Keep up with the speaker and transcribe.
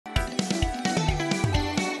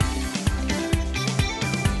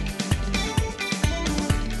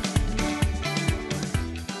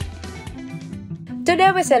Today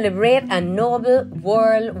we celebrate a noble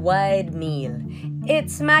worldwide meal.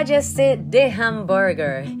 Its Majesty the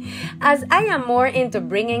hamburger. As I am more into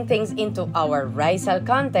bringing things into our Raizal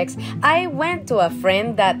context, I went to a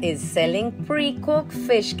friend that is selling pre-cooked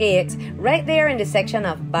fish cakes right there in the section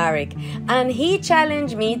of Barrick, and he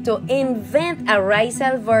challenged me to invent a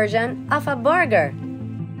Raizal version of a burger.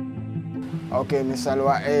 Okay, Miss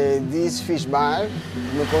Salwa, this fish ball,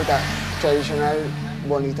 look out a traditional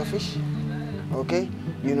bonito fish. Okay,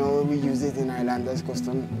 you know we use it in Islanders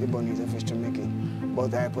custom, the bonito fish to make it.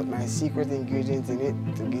 But I put my secret ingredient in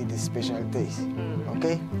it to give the special taste.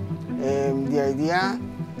 Okay, the idea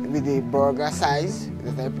with the burger size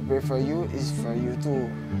that I prepare for you is for you to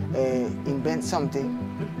invent something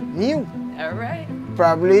new. All right.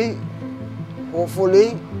 Probably,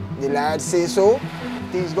 hopefully, the Lord say so.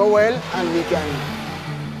 Things go well, and we can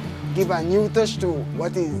give a new touch to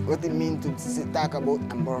what it means to talk about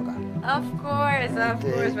hamburger. Of course.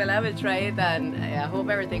 Well, I will try it, and I hope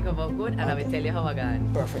everything comes out good, and I will tell you how I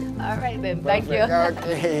got. Perfect. All right then. Perfect. Thank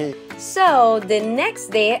you. Okay. So the next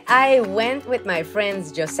day, I went with my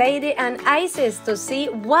friends Joseide and Isis to see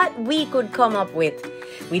what we could come up with.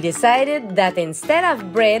 We decided that instead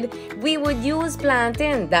of bread, we would use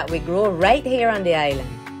plantain that we grow right here on the island.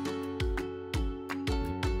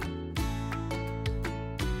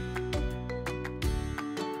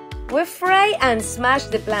 We fry and smash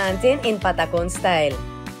the plantain in patacon style.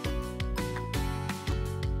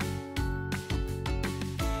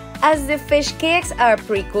 As the fish cakes are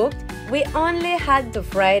pre-cooked, we only had to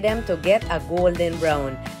fry them to get a golden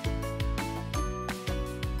brown.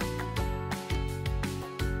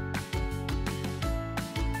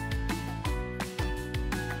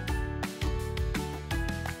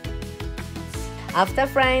 After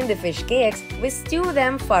frying the fish cakes, we stew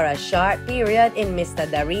them for a short period in Mr.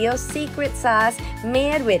 Dario's secret sauce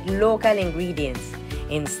made with local ingredients,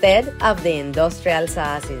 instead of the industrial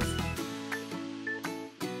sauces.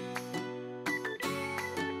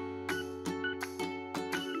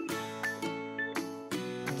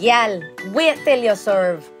 Gyal, wait till you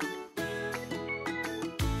serve.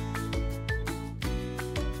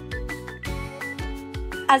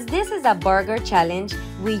 As this is a burger challenge,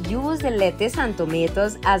 we use the lettuce and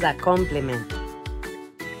tomatoes as a complement.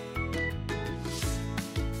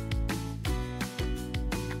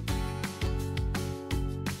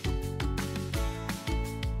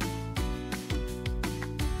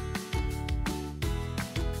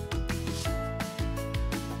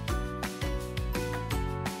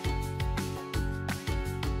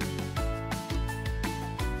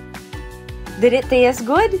 Did it taste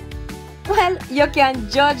good? Well, you can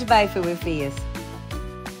judge by your face.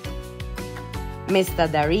 Mr.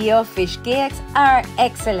 Dario fish cakes are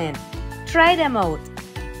excellent. Try them out.